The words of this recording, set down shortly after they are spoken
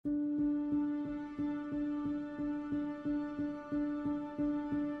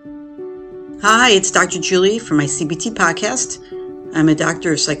Hi, it's Dr. Julie from my CBT podcast. I'm a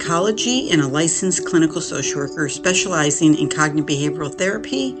doctor of psychology and a licensed clinical social worker specializing in cognitive behavioral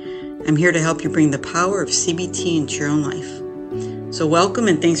therapy. I'm here to help you bring the power of CBT into your own life. So welcome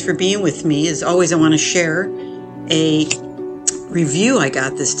and thanks for being with me. As always, I want to share a review I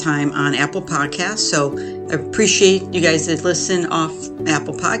got this time on Apple Podcasts. So I appreciate you guys that listen off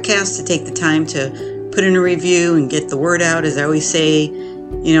Apple Podcasts to take the time to put in a review and get the word out. As I always say,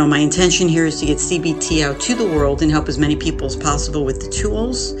 my intention here is to get CBT out to the world and help as many people as possible with the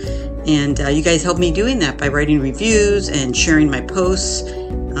tools. And you guys help me doing that by writing reviews and sharing my posts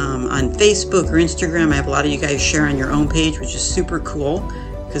on Facebook or Instagram. I have a lot of you guys share on your own page, which is super cool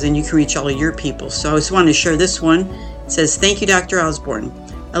because then you can reach all of your people. So I just wanted to share this one. It says, "Thank you, Dr. Osborne.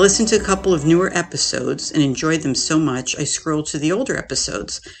 I listened to a couple of newer episodes and enjoyed them so much I scrolled to the older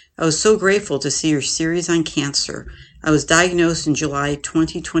episodes. I was so grateful to see your series on cancer. I was diagnosed in July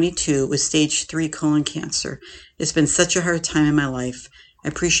 2022 with stage 3 colon cancer. It's been such a hard time in my life. I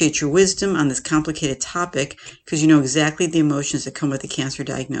appreciate your wisdom on this complicated topic because you know exactly the emotions that come with a cancer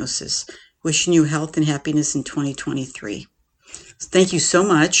diagnosis. Wishing you health and happiness in 2023. So thank you so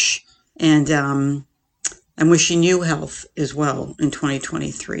much. And I'm wishing you health as well in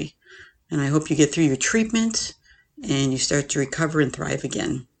 2023. And I hope you get through your treatment and you start to recover and thrive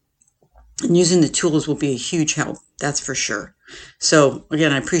again. And using the tools will be a huge help, that's for sure. So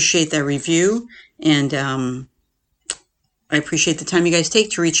again, I appreciate that review, and I appreciate the time you guys take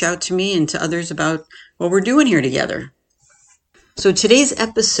to reach out to me and to others about what we're doing here together. So today's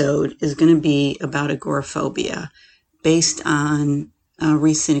episode is going to be about agoraphobia, based on a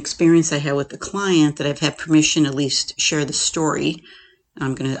recent experience I had with a client that I've had permission to at least share the story.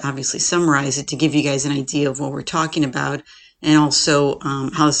 I'm going to obviously summarize it to give you guys an idea of what we're talking about, and also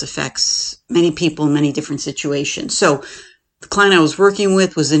how this affects many people in many different situations. So the client I was working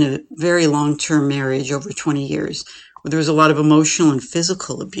with was in a very long-term marriage, over 20 years, where there was a lot of emotional and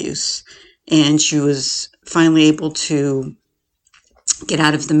physical abuse. And she was finally able to get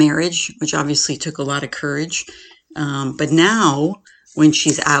out of the marriage, which obviously took a lot of courage. But now, when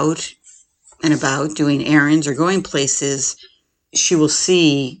she's out and about doing errands or going places, she will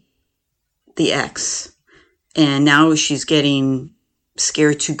see the ex. And now she's getting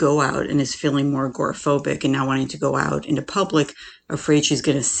scared to go out and is feeling more agoraphobic and now wanting to go out into public, afraid she's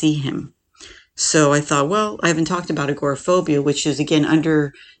going to see him. So I thought, well, I haven't talked about agoraphobia, which is, again,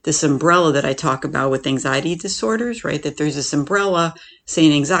 under this umbrella that I talk about with anxiety disorders, right? That there's this umbrella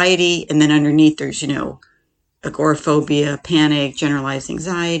saying anxiety, and then underneath there's, agoraphobia, panic, generalized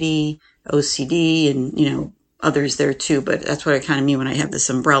anxiety, OCD, and, others there too. But that's what I kind of mean when I have this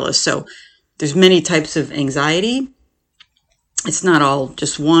umbrella. So there's many types of anxiety. It's not all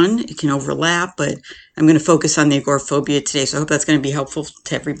just one. It can overlap, but I'm going to focus on the agoraphobia today. So I hope that's going to be helpful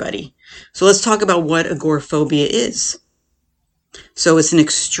to everybody. So let's talk about what agoraphobia is. So it's an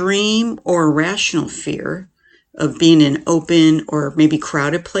extreme or irrational fear of being in open or maybe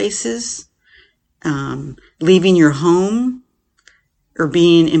crowded places, leaving your home, or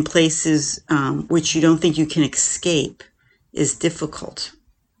being in places which you don't think you can escape is difficult.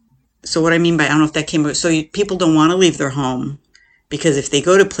 So what I mean by, I don't know if that came out, so people don't want to leave their home because if they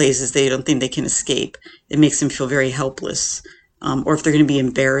go to places they don't think they can escape, it makes them feel very helpless. Or if they're going to be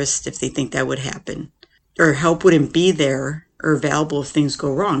embarrassed if they think that would happen. Or help wouldn't be there or available if things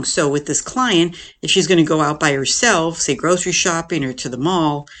go wrong. So with this client, if she's going to go out by herself, say grocery shopping or to the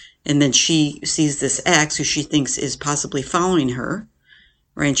mall, and then she sees this ex who she thinks is possibly following her,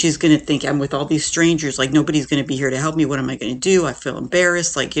 right? And she's going to think, I'm with all these strangers, like nobody's going to be here to help me. What am I going to do? I feel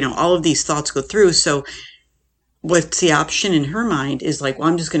embarrassed. All of these thoughts go through. So what's the option in her mind is like, well,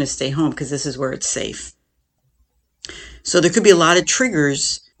 I'm just going to stay home because this is where it's safe. So there could be a lot of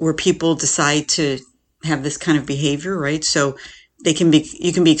triggers where people decide to have this kind of behavior, right? So you can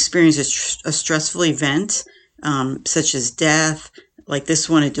be experiencing a stressful event, such as death, like this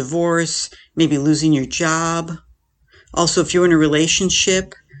one, a divorce, maybe losing your job. Also, if you're in a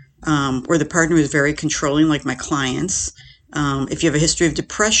relationship where the partner is very controlling, like my clients, if you have a history of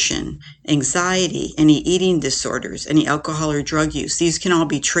depression, anxiety, any eating disorders, any alcohol or drug use, these can all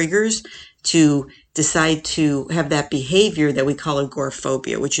be triggers to decide to have that behavior that we call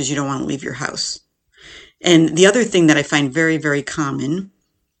agoraphobia, which is you don't want to leave your house. And the other thing that I find very, very common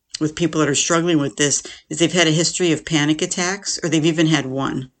with people that are struggling with this is they've had a history of panic attacks, or they've even had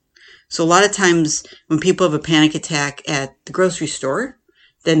one. So a lot of times when people have a panic attack at the grocery store,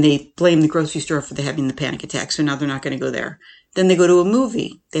 then they blame the grocery store for having the panic attack. So now they're not going to go there. Then they go to a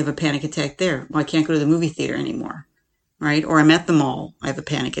movie. They have a panic attack there. Well, I can't go to the movie theater anymore, right? Or I'm at the mall. I have a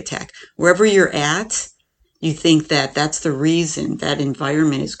panic attack. Wherever you're at, You think that that's the reason that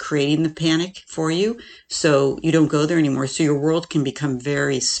environment is creating the panic for you. So you don't go there anymore. So your world can become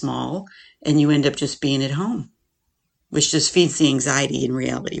very small and you end up just being at home, which just feeds the anxiety in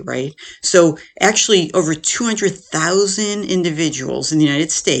reality, right? So actually over 200,000 individuals in the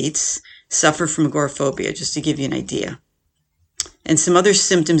United States suffer from agoraphobia, just to give you an idea. And some other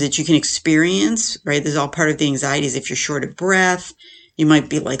symptoms that you can experience, right? This is all part of the anxieties. If you're short of breath, you might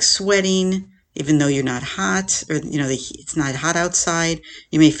be like sweating, even though you're not hot, or, it's not hot outside.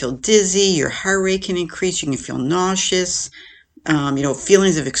 You may feel dizzy, your heart rate can increase, you can feel nauseous,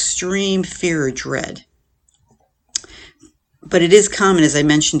 feelings of extreme fear or dread. But it is common, as I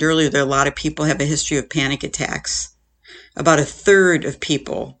mentioned earlier, that a lot of people have a history of panic attacks. About a third of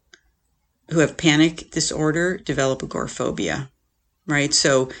people who have panic disorder develop agoraphobia, right?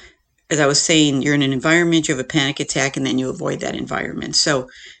 So as I was saying, you're in an environment, you have a panic attack, and then you avoid that environment. So,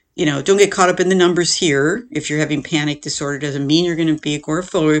 don't get caught up in the numbers here. If you're having panic disorder, doesn't mean you're going to be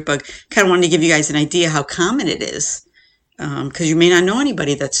agoraphobic, but kind of wanted to give you guys an idea how common it is, because you may not know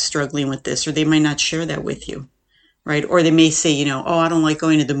anybody that's struggling with this, or they might not share that with you, right? Or they may say, oh, I don't like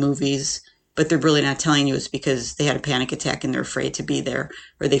going to the movies, but they're really not telling you it's because they had a panic attack and they're afraid to be there,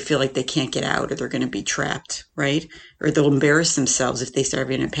 or they feel like they can't get out, or they're going to be trapped, right? Or they'll embarrass themselves if they start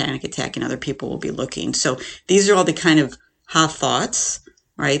having a panic attack and other people will be looking. So these are all the kind of hot thoughts,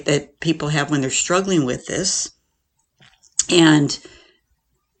 right, that people have when they're struggling with this, and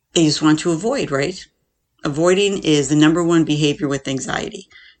they just want to avoid, right? Avoiding is the number one behavior with anxiety.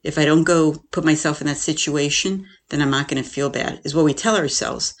 If I don't go put myself in that situation, then I'm not going to feel bad, is what we tell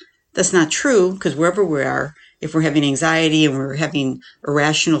ourselves. That's not true, because wherever we are, if we're having anxiety and we're having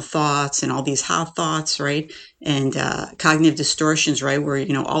irrational thoughts and all these hot thoughts, right, and cognitive distortions, right, where,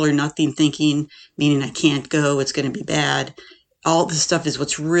 all or nothing thinking, meaning I can't go, it's going to be bad, all this stuff is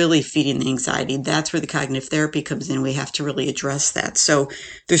what's really feeding the anxiety. That's where the cognitive therapy comes in. We have to really address that. So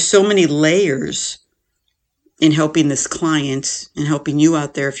there's so many layers in helping this client and helping you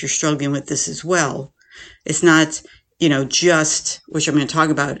out there if you're struggling with this as well. It's not, just, which I'm going to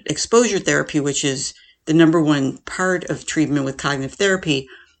talk about, exposure therapy, which is the number one part of treatment with cognitive therapy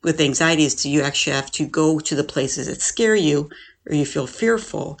with anxiety, is you actually have to go to the places that scare you or you feel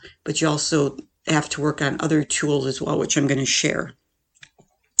fearful, but you also have to work on other tools as well, which I'm going to share.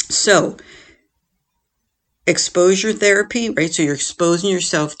 So exposure therapy, right? So you're exposing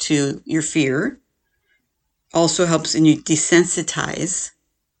yourself to your fear, also helps and you desensitize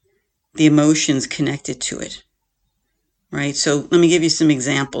the emotions connected to it, right? So let me give you some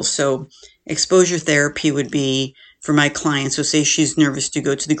examples. So exposure therapy would be for my client. So say she's nervous to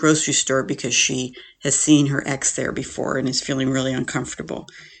go to the grocery store because she has seen her ex there before and is feeling really uncomfortable.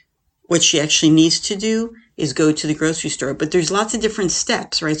 What she actually needs to do is go to the grocery store. But there's lots of different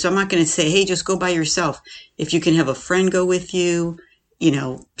steps, right? So I'm not going to say, hey, just go by yourself. If you can have a friend go with you,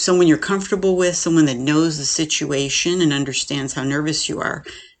 someone you're comfortable with, someone that knows the situation and understands how nervous you are,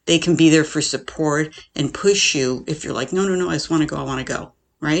 they can be there for support and push you if you're like, no, I just want to go,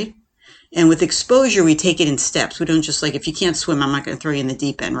 right? And with exposure, we take it in steps. We don't just if you can't swim, I'm not going to throw you in the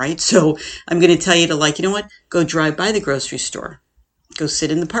deep end, right? So I'm going to tell you to go drive by the grocery store. Go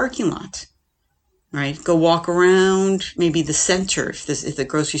sit in the parking lot, right? Go walk around maybe the center if the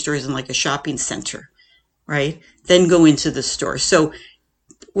grocery store isn't like a shopping center, right? Then go into the store. So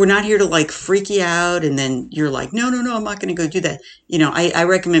we're not here to freak you out and then you're like, no, I'm not going to go do that. I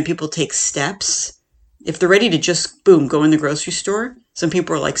recommend people take steps. If they're ready to just, boom, go in the grocery store. Some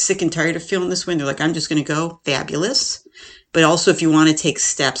people are sick and tired of feeling this way. They're like, I'm just going to go. Fabulous. But also if you want to take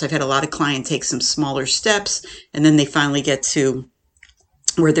steps, I've had a lot of clients take some smaller steps and then they finally get to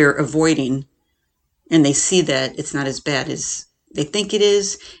where they're avoiding and they see that it's not as bad as they think it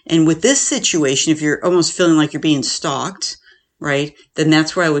is. And with this situation, if you're almost feeling like you're being stalked, right, then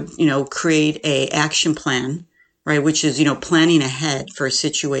that's where I would, create a action plan, right, which is, planning ahead for a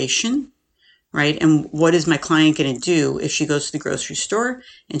situation, right? And what is my client going to do if she goes to the grocery store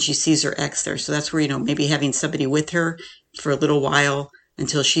and she sees her ex there? So that's where, maybe having somebody with her for a little while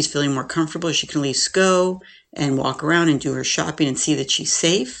until she's feeling more comfortable, she can at least go and walk around and do her shopping and see that she's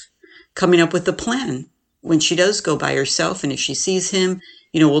safe. Coming up with a plan when she does go by herself. And if she sees him,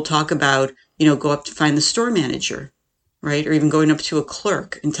 we'll talk about, go up to find the store manager, right? Or even going up to a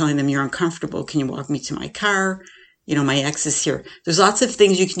clerk and telling them you're uncomfortable. Can you walk me to my car? My ex is here. There's lots of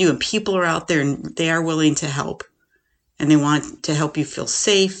things you can do and people are out there and they are willing to help. And they want to help you feel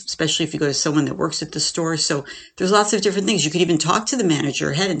safe, especially if you go to someone that works at the store. So there's lots of different things. You could even talk to the manager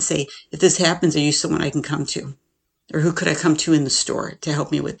ahead and say, if this happens, are you someone I can come to? Or who could I come to in the store to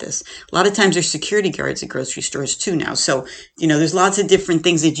help me with this? A lot of times there's security guards at grocery stores too now. So, there's lots of different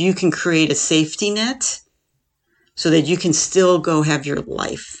things that you can create a safety net so that you can still go have your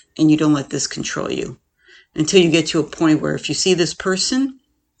life and you don't let this control you until you get to a point where if you see this person,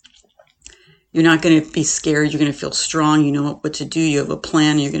 you're not going to be scared. You're going to feel strong. You know what to do. You have a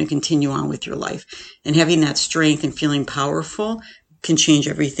plan. And you're going to continue on with your life. And having that strength and feeling powerful can change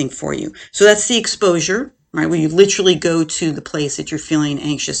everything for you. So that's the exposure, right? Where you literally go to the place that you're feeling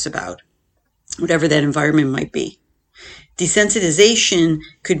anxious about, whatever that environment might be. Desensitization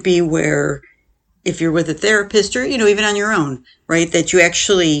could be where if you're with a therapist or, even on your own, right? That you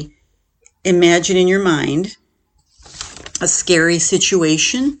actually imagine in your mind a scary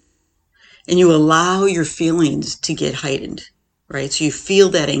situation and you allow your feelings to get heightened, right? So you feel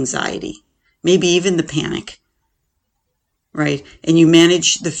that anxiety, maybe even the panic, right? And you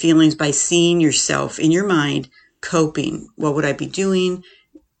manage the feelings by seeing yourself in your mind coping. What would I be doing?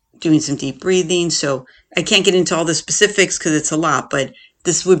 Doing some deep breathing. So I can't get into all the specifics because it's a lot, but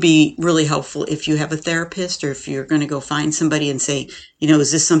this would be really helpful if you have a therapist or if you're going to go find somebody and say,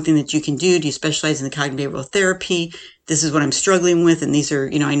 is this something that you can do? Do you specialize in the cognitive behavioral therapy? This is what I'm struggling with. And these are,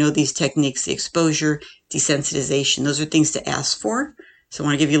 I know these techniques, the exposure, desensitization, those are things to ask for. So I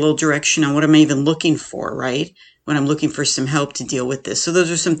want to give you a little direction on what am I even looking for, right? When I'm looking for some help to deal with this. So those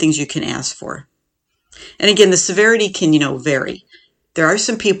are some things you can ask for. And again, the severity can, vary. There are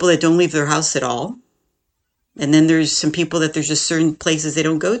some people that don't leave their house at all. And then there's some people that there's just certain places they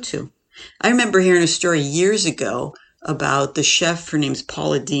don't go to. I remember hearing a story years ago about the chef. Her name's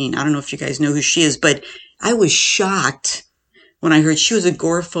Paula Deen. I don't know if you guys know who she is, but I was shocked when I heard she was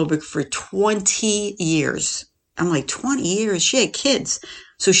agoraphobic for 20 years. I'm like, 20 years? She had kids.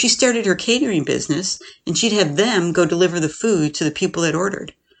 So she started her catering business and she'd have them go deliver the food to the people that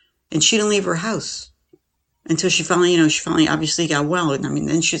ordered. And she didn't leave her house. Until she finally obviously got well. And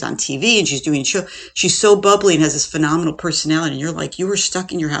then she's on TV and she's doing show. She's so bubbly and has this phenomenal personality. And you're like, you were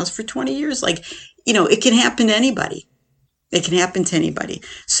stuck in your house for 20 years? Like, it can happen to anybody. It can happen to anybody.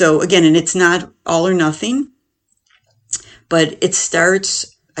 So again, and it's not all or nothing, but it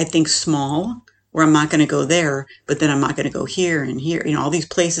starts, I think, small, where I'm not going to go there, but then I'm not going to go here and here. All these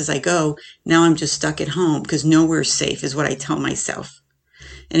places I go, now I'm just stuck at home because nowhere's safe is what I tell myself.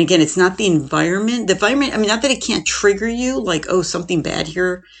 And again, it's not the environment. The environment, not that it can't trigger you, like, oh, something bad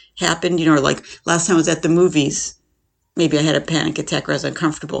here happened, or like last time I was at the movies, maybe I had a panic attack or I was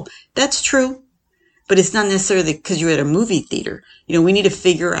uncomfortable. That's true. But it's not necessarily because you're at a movie theater. We need to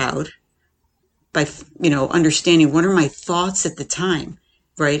figure out by, understanding what are my thoughts at the time,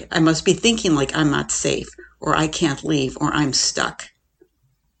 right? I must be thinking like I'm not safe or I can't leave or I'm stuck,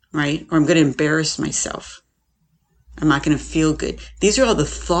 right? Or I'm going to embarrass myself. I'm not going to feel good. These are all the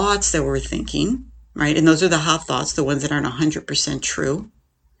thoughts that we're thinking, right? And those are the hot thoughts, the ones that aren't 100% true.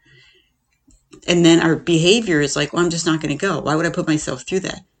 And then our behavior is like, well, I'm just not going to go. Why would I put myself through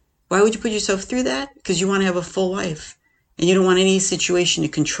that? Why would you put yourself through that? Because you want to have a full life. And you don't want any situation to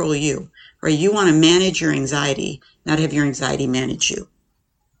control you, right? You want to manage your anxiety, not have your anxiety manage you.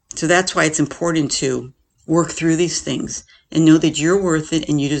 So that's why it's important to work through these things and know that you're worth it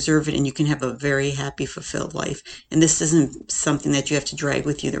and you deserve it and you can have a very happy, fulfilled life. And this isn't something that you have to drag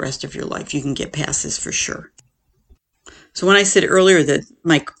with you the rest of your life. You can get past this for sure. So when I said earlier that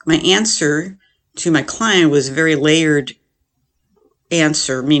my answer to my client was a very layered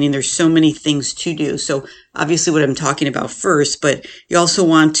answer, meaning there's so many things to do. So obviously what I'm talking about first, but you also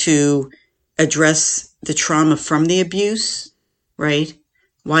want to address the trauma from the abuse, right?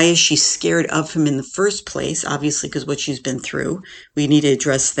 Why is she scared of him in the first place? Obviously, because what she's been through. We need to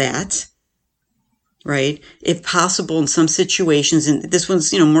address that, right? If possible, in some situations, and this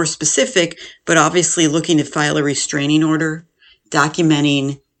one's, more specific, but obviously looking to file a restraining order,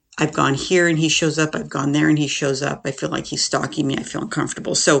 documenting, I've gone here and he shows up, I've gone there and he shows up, I feel like he's stalking me, I feel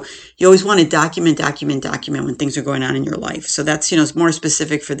uncomfortable. So you always want to document when things are going on in your life. So that's, it's more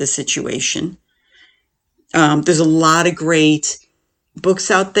specific for this situation. There's a lot of great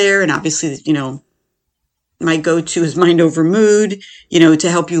books out there, and obviously, my go-to is Mind Over Mood, to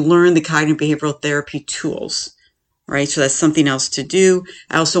help you learn the cognitive behavioral therapy tools, right? So that's something else to do.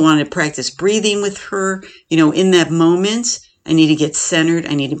 I also wanted to practice breathing with her. In that moment, I need to get centered.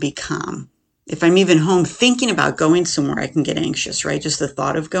 I need to be calm. If I'm even home thinking about going somewhere, I can get anxious, right? Just the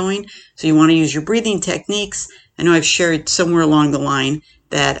thought of going. So you want to use your breathing techniques. I know I've shared somewhere along the line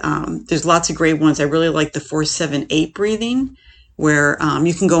that there's lots of great ones. I really like the 4-7-8 breathing, where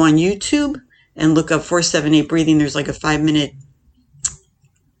you can go on YouTube and look up 4-7-8 breathing. There's like a 5-minute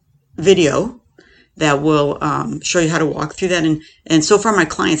video that will show you how to walk through that. And so far, my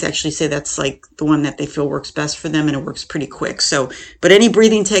clients actually say that's like the one that they feel works best for them, and it works pretty quick. So, but any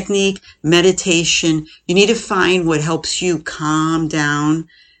breathing technique, meditation, you need to find what helps you calm down,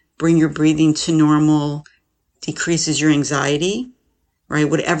 bring your breathing to normal, decreases your anxiety, right?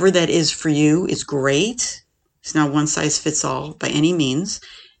 Whatever that is for you is great. It's not one size fits all by any means.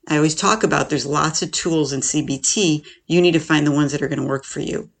 I always talk about there's lots of tools in CBT. You need to find the ones that are going to work for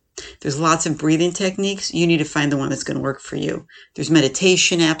you. There's lots of breathing techniques. You need to find the one that's going to work for you. There's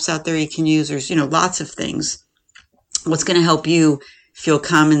meditation apps out there you can use. There's, lots of things. What's going to help you feel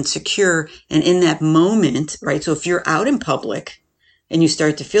calm and secure. And in that moment, right? So if you're out in public and you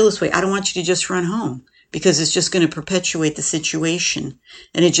start to feel this way, I don't want you to just run home, because it's just going to perpetuate the situation.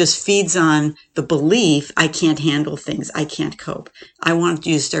 And it just feeds on the belief, I can't handle things, I can't cope. I want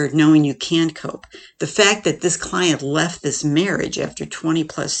you to start knowing you can cope. The fact that this client left this marriage after 20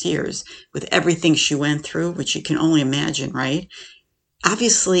 plus years with everything she went through, which you can only imagine, right?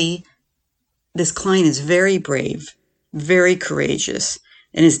 Obviously, this client is very brave, very courageous,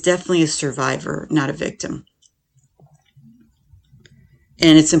 and is definitely a survivor, not a victim.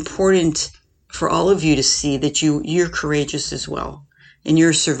 And it's important for all of you to see that you're courageous as well. And you're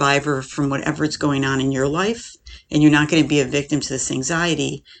a survivor from whatever's going on in your life. And you're not going to be a victim to this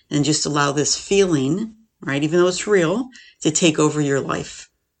anxiety and just allow this feeling, right, even though it's real, to take over your life.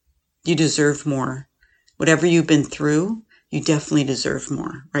 You deserve more. Whatever you've been through, you definitely deserve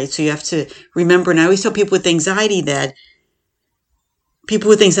more, right? So you have to remember, and I always tell people with anxiety that people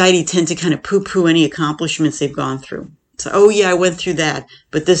with anxiety tend to kind of poo-poo any accomplishments they've gone through. So, oh yeah, I went through that,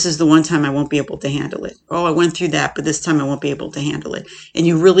 but this is the one time I won't be able to handle it. Oh, I went through that, but this time I won't be able to handle it. And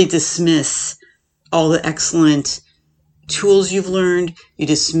you really dismiss all the excellent tools you've learned. You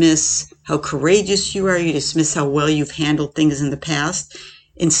dismiss how courageous you are. You dismiss how well you've handled things in the past.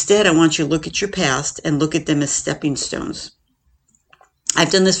 Instead, I want you to look at your past and look at them as stepping stones.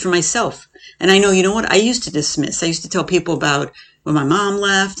 I've done this for myself. And I know, you know what? I used to dismiss. I used to tell people about when my mom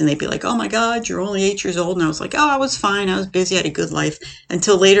left, and they'd be like, oh my God, you're only 8 years old. And I was like, oh, I was fine. I was busy. I had a good life.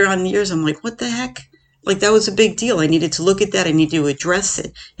 Until later on in the years, I'm like, what the heck? Like, that was a big deal. I needed to look at that. I needed to address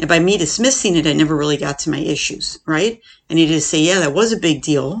it. And by me dismissing it, I never really got to my issues, right? I needed to say, yeah, that was a big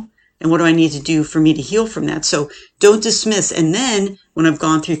deal. And what do I need to do for me to heal from that? So don't dismiss. And then when I've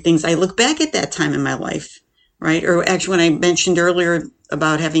gone through things, I look back at that time in my life, right? Or actually, when I mentioned earlier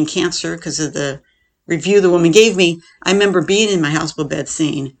about having cancer because of the review the woman gave me, I remember being in my hospital bed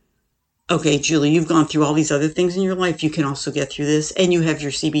saying, okay, Julie, you've gone through all these other things in your life. You can also get through this, and you have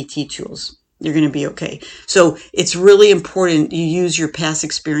your CBT tools. You're going to be okay. So it's really important you use your past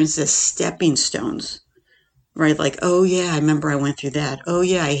experiences as stepping stones, right? Like, oh yeah, I remember I went through that. Oh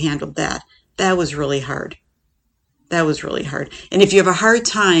yeah, I handled that. That was really hard. That was really hard. And if you have a hard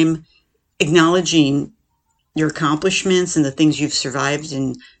time acknowledging your accomplishments and the things you've survived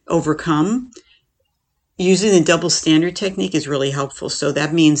and overcome, using the double standard technique is really helpful. So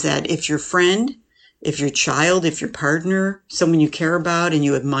that means that if your friend, if your child, if your partner, someone you care about and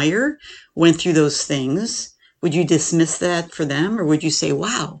you admire went through those things, would you dismiss that for them? Or would you say,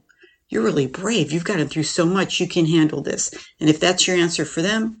 wow, you're really brave. You've gotten through so much. You can handle this. And if that's your answer for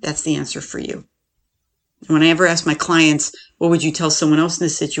them, that's the answer for you. And when I ever ask my clients, what would you tell someone else in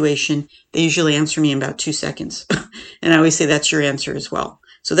this situation? They usually answer me in about 2 seconds. And I always say that's your answer as well.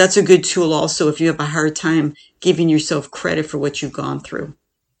 So that's a good tool also if you have a hard time giving yourself credit for what you've gone through.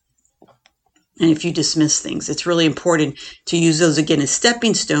 And if you dismiss things, it's really important to use those again as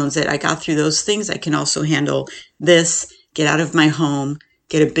stepping stones that I got through those things. I can also handle this, get out of my home,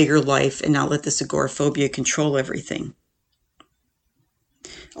 get a bigger life, and not let this agoraphobia control everything.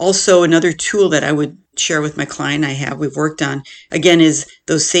 Also, another tool that I would share with my client we've worked on, again, is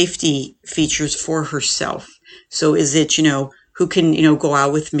those safety features for herself. So is it, who can, go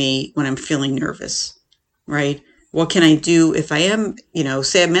out with me when I'm feeling nervous, right? What can I do if I am,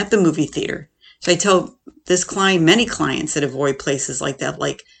 say I'm at the movie theater. So I tell this client, many clients that avoid places like that,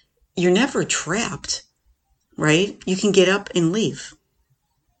 like, you're never trapped, right? You can get up and leave.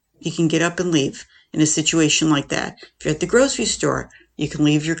 You can get up and leave in a situation like that. If you're at the grocery store, you can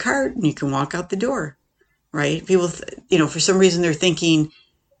leave your cart and you can walk out the door, right? People, for some reason they're thinking,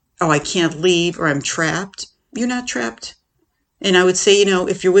 oh, I can't leave or I'm trapped. You're not trapped. And I would say,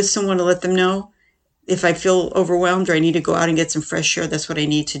 if you're with someone, to let them know, if I feel overwhelmed or I need to go out and get some fresh air, that's what I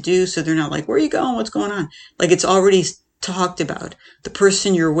need to do. So they're not like, where are you going? What's going on? Like, it's already talked about. The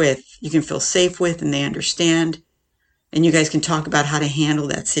person you're with, you can feel safe with and they understand. And you guys can talk about how to handle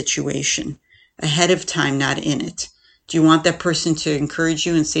that situation ahead of time, not in it. Do you want that person to encourage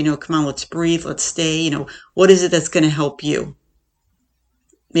you and say, no, come on, let's breathe, let's stay? What is it that's going to help you?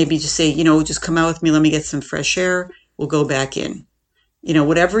 Maybe just say, just come out with me, let me get some fresh air. We'll go back in.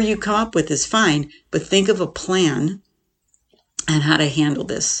 Whatever you come up with is fine, but think of a plan on how to handle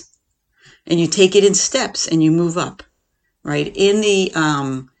this. And you take it in steps and you move up, right? In the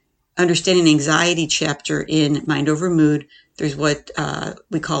understanding anxiety chapter in Mind Over Mood, there's what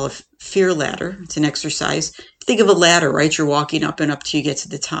we call a fear ladder. It's an exercise. Think of a ladder, right? You're walking up and up till you get to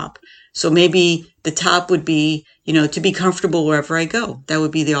the top. So maybe the top would be, to be comfortable wherever I go. That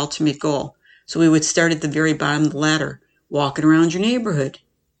would be the ultimate goal. So we would start at the very bottom of the ladder, walking around your neighborhood,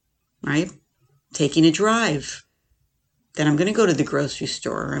 right? Taking a drive. Then I'm going to go to the grocery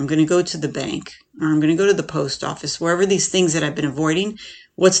store, or I'm going to go to the bank, or I'm going to go to the post office, wherever these things that I've been avoiding.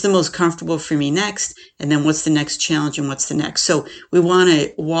 What's the most comfortable for me next? And then what's the next challenge and what's the next? So we want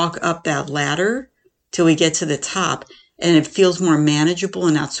to walk up that ladder till we get to the top, and it feels more manageable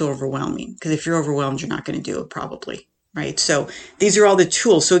and not so overwhelming. Because if you're overwhelmed, you're not going to do it probably, right? So these are all the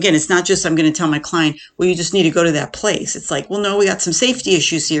tools. So again, it's not just I'm going to tell my client, well, you just need to go to that place. It's like, well, no, we got some safety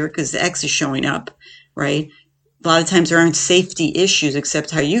issues here because the X is showing up, right? A lot of times there aren't safety issues except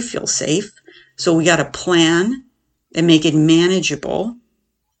how you feel safe. So we got to plan and make it manageable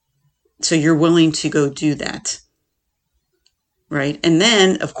so you're willing to go do that, right? And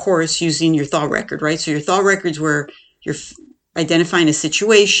then, of course, using your thought record, right? So your thought record's where you're identifying a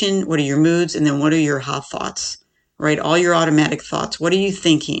situation, what are your moods, and then what are your hot thoughts, right? All your automatic thoughts. What are you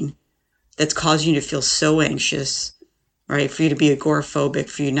thinking that's causing you to feel so anxious, right? For you to be agoraphobic,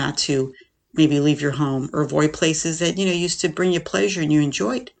 for you not to maybe leave your home or avoid places that, used to bring you pleasure and you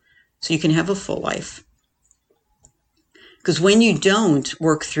enjoyed so you can have a full life. Because when you don't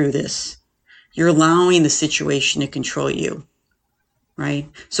work through this, you're allowing the situation to control you, right?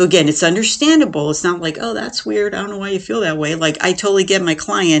 So again, it's understandable. It's not like, oh, that's weird. I don't know why you feel that way. Like, I totally get my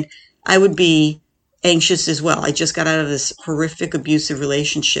client. I would be anxious as well. I just got out of this horrific abusive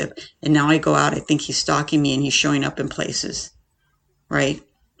relationship, and now I go out, I think he's stalking me and he's showing up in places, right?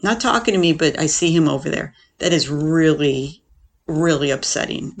 Not talking to me, but I see him over there. That is really, really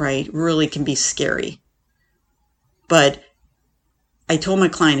upsetting, right? Really can be scary. But I told my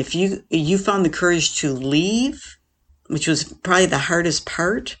client, if you found the courage to leave, which was probably the hardest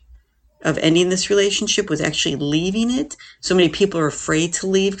part of ending this relationship, was actually leaving it. So many people are afraid to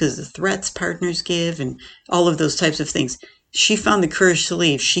leave because of the threats partners give and all of those types of things. She found the courage to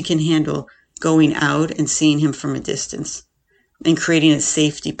leave. She can handle going out and seeing him from a distance and creating a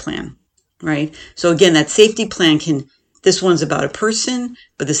safety plan, right? So again, that safety plan this one's about a person,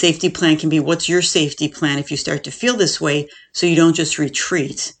 but the safety plan can be, what's your safety plan if you start to feel this way so you don't just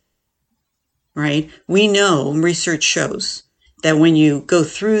retreat, right? We know, and research shows, that when you go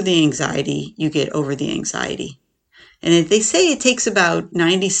through the anxiety, you get over the anxiety. And they say it takes about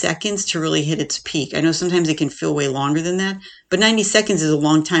 90 seconds to really hit its peak. I know sometimes it can feel way longer than that, but 90 seconds is a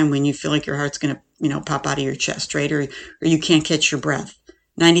long time when you feel like your heart's going to, pop out of your chest, right? Or you can't catch your breath.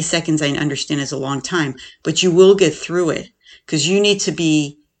 90 seconds, I understand, is a long time, but you will get through it because you need to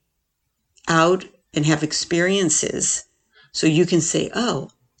be out and have experiences so you can say, oh,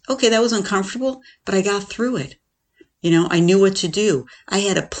 okay, that was uncomfortable, but I got through it. I knew what to do. I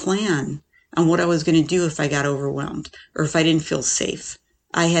had a plan on what I was going to do if I got overwhelmed or if I didn't feel safe.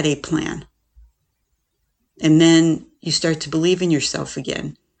 I had a plan. And then you start to believe in yourself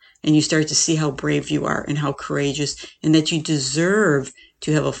again. And you start to see how brave you are and how courageous, and that you deserve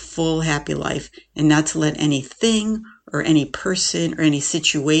to have a full, happy life and not to let anything or any person or any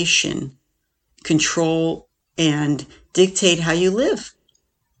situation control and dictate how you live.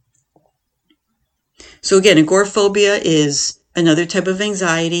 So again, agoraphobia is another type of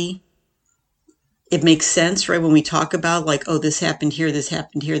anxiety. It makes sense, right? When we talk about like, oh, this happened here, this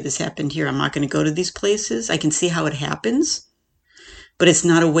happened here, this happened here. I'm not going to go to these places. I can see how it happens. But it's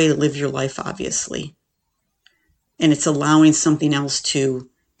not a way to live your life, obviously. And it's allowing something else to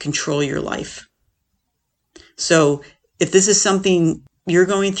control your life. So if this is something you're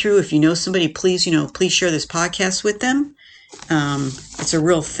going through, if you know somebody, please share this podcast with them. It's a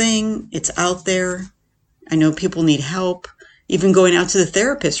real thing. It's out there. I know people need help. Even going out to the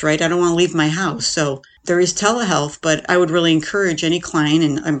therapist, right? I don't want to leave my house. So there is telehealth, but I would really encourage any client,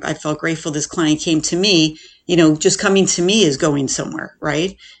 and I felt grateful this client came to me. Just coming to me is going somewhere,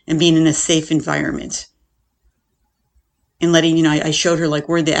 right? And being in a safe environment. And letting, I showed her like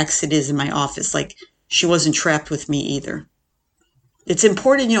where the exit is in my office. Like she wasn't trapped with me either. It's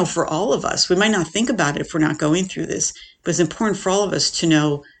important, for all of us. We might not think about it if we're not going through this, but it's important for all of us to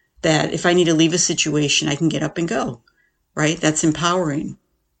know that if I need to leave a situation, I can get up and go, right? That's empowering.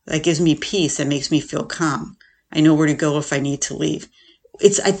 That gives me peace. That makes me feel calm. I know where to go if I need to leave.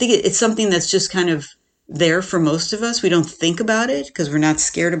 I think it's something that's just kind of there for most of us. We don't think about it because we're not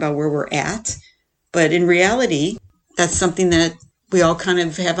scared about where we're at. But in reality, that's something that we all kind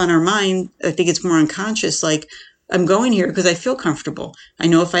of have on our mind. I think it's more unconscious. Like, I'm going here because I feel comfortable. I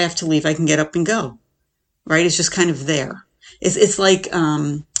know if I have to leave, I can get up and go, right? It's just kind of there. It's like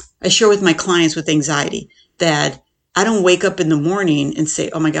I share with my clients with anxiety that I don't wake up in the morning and say,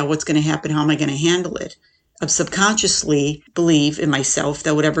 oh my God, what's going to happen? How am I going to handle it? I subconsciously believe in myself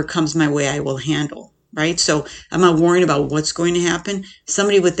that whatever comes my way, I will handle, right? So I'm not worrying about what's going to happen.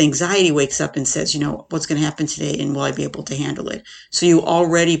 Somebody with anxiety wakes up and says, what's going to happen today and will I be able to handle it? So you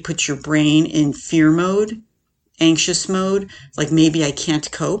already put your brain in fear mode, anxious mode, like maybe I can't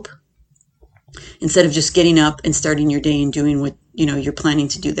cope, instead of just getting up and starting your day and doing what, you're planning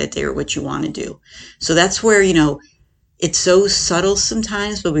to do that day or what you want to do. So that's where, it's so subtle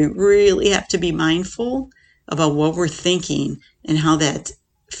sometimes, but we really have to be mindful about what we're thinking and how that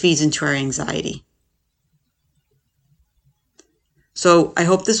feeds into our anxiety. So I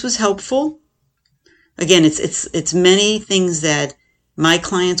hope this was helpful. Again, it's many things that my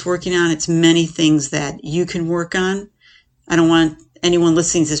client's working on. It's many things that you can work on. I don't want anyone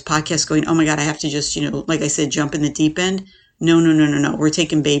listening to this podcast going, oh my God, I have to just, like I said, jump in the deep end. No. We're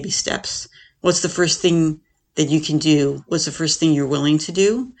taking baby steps. What's the first thing that you can do? What's the first thing you're willing to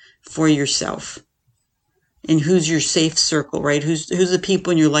do for yourself? And who's your safe circle, right? Who's the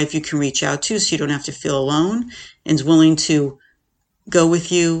people in your life you can reach out to so you don't have to feel alone and is willing to go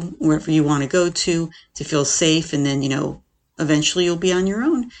with you wherever you want to go to feel safe. And then, eventually you'll be on your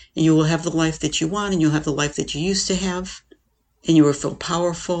own and you will have the life that you want and you'll have the life that you used to have and you will feel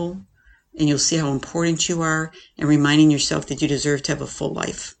powerful and you'll see how important you are and reminding yourself that you deserve to have a full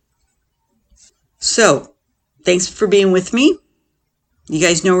life. So, thanks for being with me. You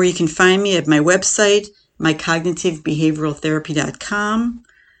guys know where you can find me at my website, mycognitivebehavioraltherapy.com.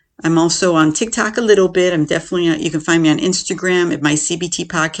 I'm also on TikTok a little bit. You can find me on Instagram at my CBT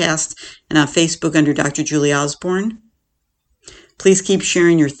podcast and on Facebook under Dr. Julie Osborne. Please keep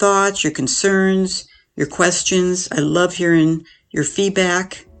sharing your thoughts, your concerns, your questions. I love hearing your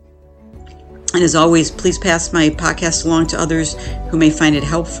feedback. And as always, please pass my podcast along to others who may find it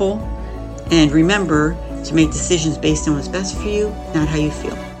helpful. And remember to make decisions based on what's best for you, not how you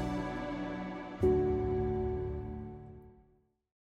feel.